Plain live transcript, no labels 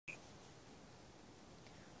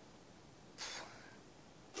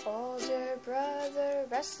brother,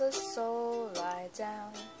 restless soul, lie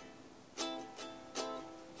down.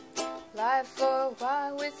 Lie for a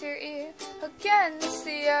while with your ear against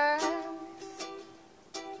the earth,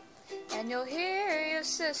 and you'll hear your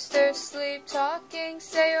sister sleep talking.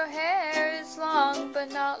 Say your hair is long,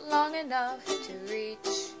 but not long enough to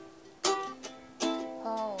reach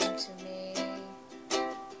home to me.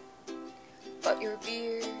 But your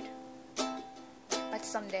beard might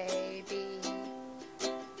someday be.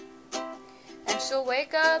 And she'll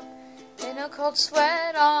wake up in a cold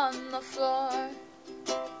sweat on the floor,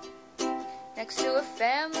 next to a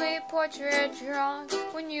family portrait drawn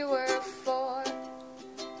when you were 4,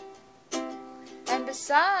 and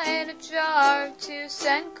beside a jar of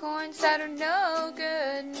 2-cent coins that are no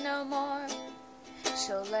good no more.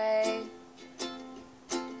 She'll lay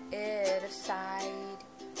it aside.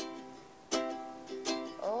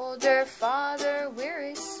 Older father,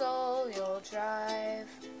 weary soul, you'll drive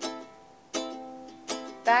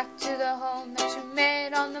back to the home that you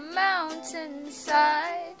made on the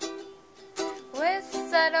mountainside, with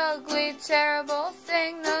that ugly, terrible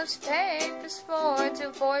thing, those papers for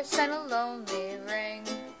divorce, and a lonely ring.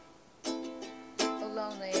 A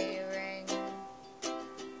lonely ring.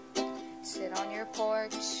 Sit on your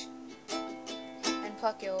porch and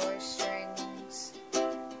pluck your strings,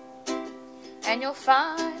 and you'll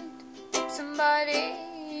find somebody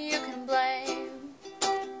you can blame.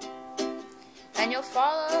 And you'll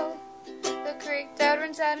follow the creek that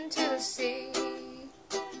runs out into the sea,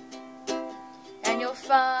 and you'll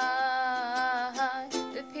find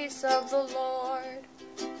the peace of the Lord.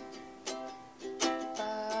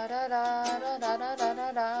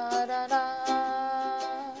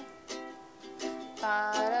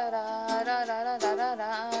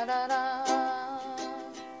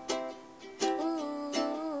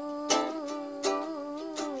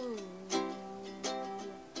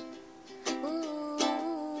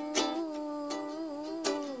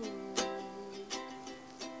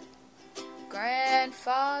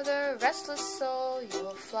 Grandfather, restless soul,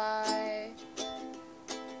 you'll fly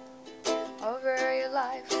over your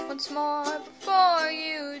life once more before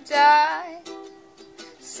you die.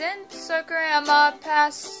 Since our grandma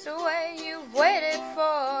passed away, you've waited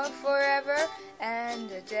for forever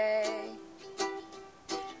and a day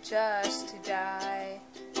just to die.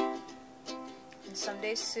 And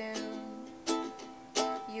someday soon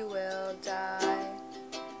you will die.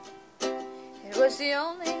 It was the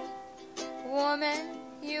only woman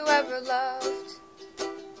you ever loved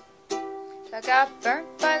that got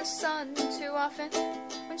burnt by the sun too often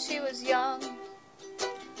when she was young,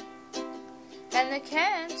 and the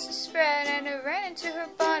cancer spread and it ran into her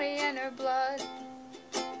body and her blood,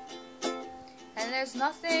 and there's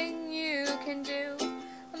nothing you can do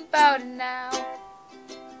about it now.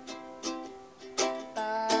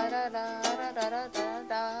 Na na na na na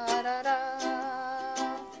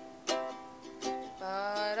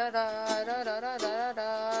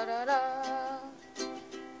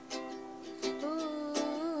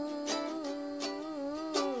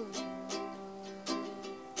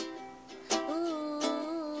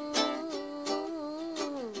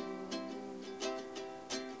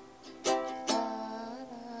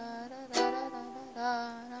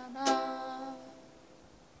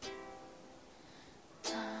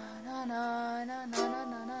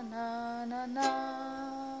na na na na na.